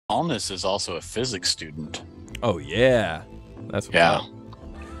ALNIS is also a physics student. Oh yeah, that's what's Yeah. up.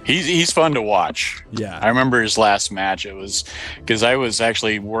 He's fun to watch. Yeah. I remember his last match. It was because I was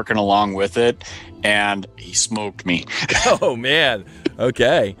actually working along with it, and he smoked me. Oh man.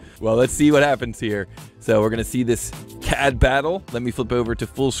 Okay. Well, let's see what happens here. So we're gonna see this CAD battle. Let me flip over to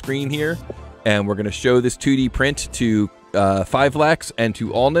full screen here, and we're gonna show this 2D print to 5LAX and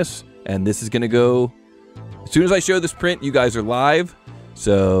to ALNIS, and this is gonna go. As soon as I show this print, you guys are live.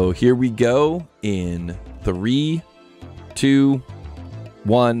 So here we go in 3, 2,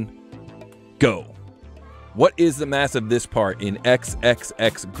 1, go. What is the mass of this part in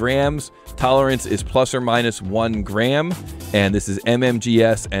XXX grams? Tolerance is plus or minus 1 gram, and this is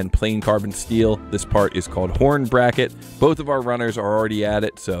MMGS and plain carbon steel. This part is called horn bracket. Both of our runners are already at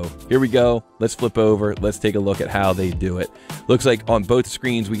it, so here we go. Let's flip over. Let's take a look at how they do it. Looks like on both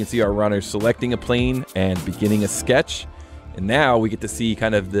screens we can see our runners selecting a plane and beginning a sketch, and now we get to see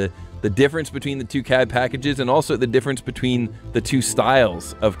kind of the difference between the two CAD packages and also the difference between the two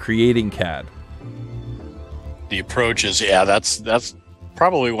styles of creating CAD. The approach is, yeah, that's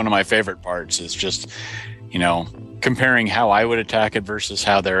probably one of my favorite parts, is just, you know, comparing how I would attack it versus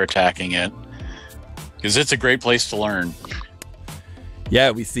how they're attacking it, because it's a great place to learn. Yeah,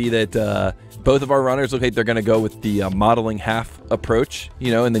 we see that both of our runners look like they're going to go with the modeling half approach,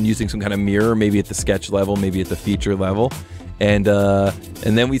 you know, and then using some kind of mirror, maybe at the sketch level, maybe at the feature level. And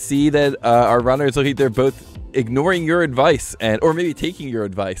then we see that our runners look like they're both ignoring your advice, or maybe taking your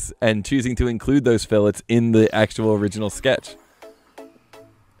advice and choosing to include those fillets in the actual original sketch.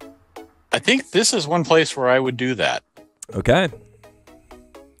 I think this is one place where I would do that. Okay.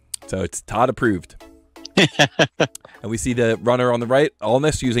 So it's Todd approved. And we see the runner on the right,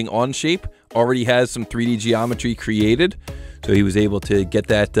 ALNIS, using onshape, already has some 3D geometry created. So he was able to get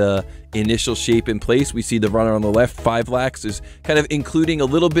that initial shape in place. We see the runner on the left, 5LAX, is kind of including a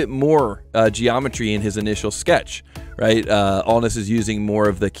little bit more geometry in his initial sketch, right? ALNIS is using more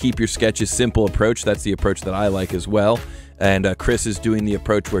of the keep your sketches simple approach. That's the approach that I like as well. And Chris is doing the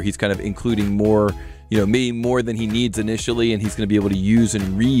approach where he's kind of including more, you know, maybe more than he needs initially, and he's going to be able to use and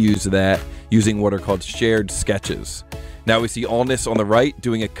reuse that using what are called shared sketches. Now we see ALNIS on the right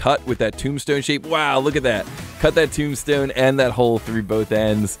doing a cut with that tombstone shape. Wow, look at that. Cut that tombstone and that hole through both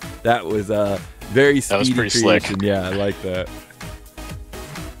ends. That was very speedy. That was pretty creation. slick. Yeah, I like that.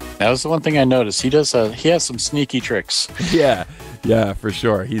 That was the one thing I noticed. He has some sneaky tricks. Yeah, for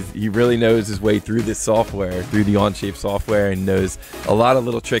sure. He really knows his way through this software, through the Onshape software, and knows a lot of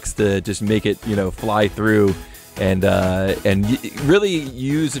little tricks to just make it, you know, fly through. And really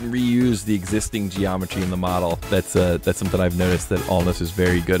use and reuse the existing geometry in the model. That's something I've noticed that ALNIS is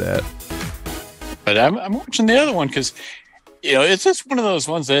very good at. But I'm watching the other one because, you know, it's just one of those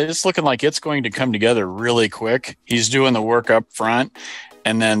ones that it's looking like it's going to come together really quick. He's doing the work up front,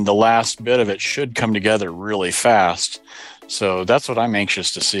 and then the last bit of it should come together really fast. So that's what I'm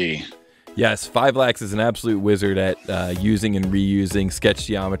anxious to see. Yes, 5LAX is an absolute wizard at using and reusing sketch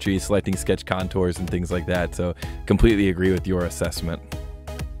geometry, selecting sketch contours, and things like that. So completely agree with your assessment.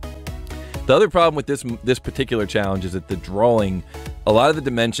 The other problem with this particular challenge is that the drawing, a lot of the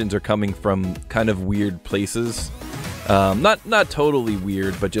dimensions are coming from kind of weird places. Not totally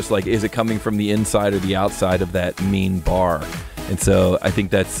weird, but just like, is it coming from the inside or the outside of that main bar? And so I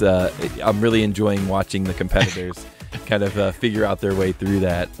think that's, I'm really enjoying watching the competitors kind of figure out their way through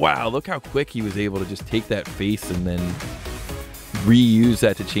that. Wow, look how quick he was able to just take that face and then reuse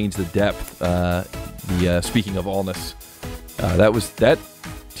that to change the depth. Speaking of ALNIS,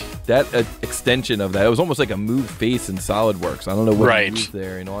 that extension of that, it was almost like a moved face in SolidWorks. I don't know what he used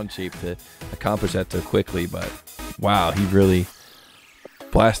there in Onshape to accomplish that so quickly, but wow, he really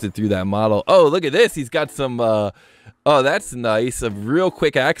blasted through that model. Oh, look at this. He's got some, oh, that's nice. A real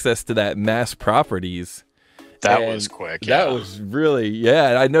quick access to that mass properties. That was quick. Yeah. That was really,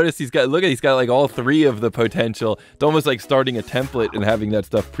 yeah. I noticed he's got like all three of the potential. It's almost like starting a template and having that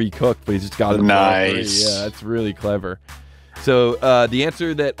stuff pre-cooked, but he's just got it. Nice. Yeah, that's really clever. So the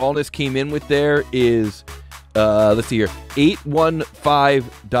answer that ALNIS came in with there is, let's see here,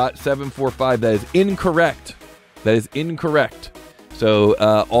 815.745. That is incorrect. That is incorrect. So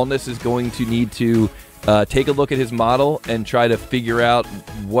ALNIS is going to need to take a look at his model and try to figure out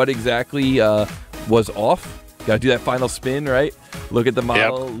what exactly was off. Got to do that final spin, right? Look at the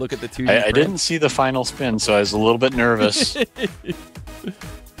model, yep. Look at the 2D print. I didn't see the final spin, so I was a little bit nervous.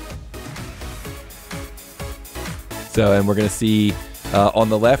 So, and we're going to see on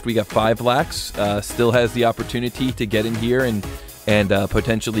the left, we got 5LAX. Still has the opportunity to get in here and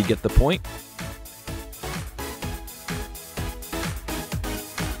potentially get the point.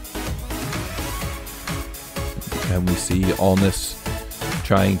 And we see ALNIS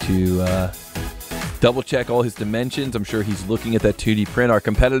trying to double check all his dimensions. I'm sure he's looking at that 2D print. Our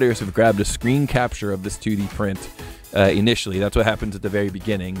competitors have grabbed a screen capture of this 2D print initially. That's what happens at the very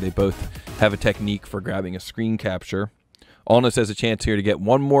beginning. They both have a technique for grabbing a screen capture. ALNIS has a chance here to get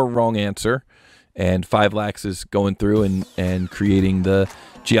one more wrong answer, and 5lax is going through and creating the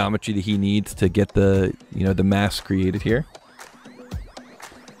geometry that he needs to get the the mass created here.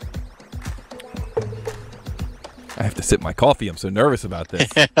 I have to sip my coffee. I'm so nervous about this.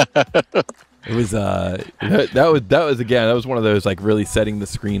 It was that was one of those like really setting the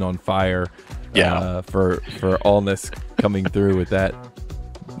screen on fire. Yeah. For ALNIS coming through with that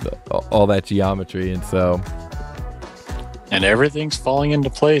all that geometry, and everything's falling into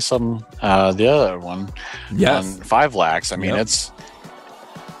place on the other one. Yes. On 5lax. I mean, that's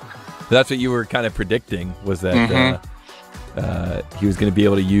what you were kind of predicting, was that he was going to be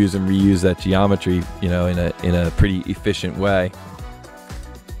able to use and reuse that geometry, in a pretty efficient way.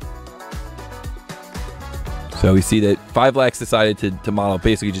 So we see that 5lax decided to model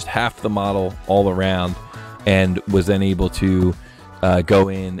basically just half the model all around, and was then able to go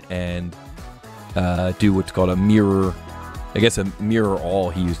in and do what's called a mirror. I guess a mirror all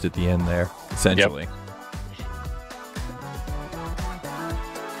he used at the end there, essentially. Yep.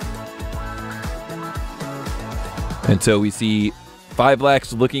 And so we see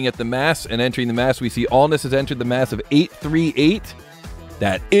 5lax looking at the mass and entering the mass. We see ALNIS has entered the mass of 838.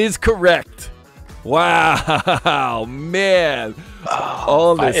 That is correct. Wow, man.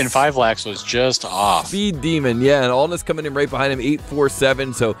 ALNIS. And 5lax was just off. Speed demon, yeah. And ALNIS coming in right behind him,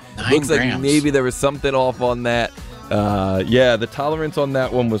 847. So looks like maybe there was something off on that. Yeah, the tolerance on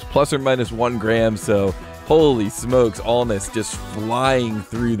that one was plus or minus 1 gram. So holy smokes, ALNIS just flying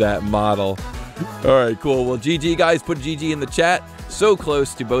through that model. All right, cool. Well, GG, guys. Put GG in the chat. So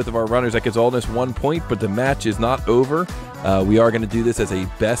close to both of our runners. That gives ALNIS 1 point, but the match is not over. We are going to do this as a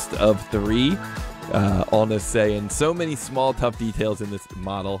best of 3. ALNIS saying so many small, tough details in this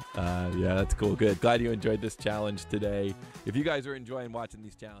model. Yeah, that's cool. Good. Glad you enjoyed this challenge today. If you guys are enjoying watching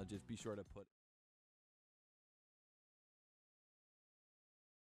these challenges, be sure to put...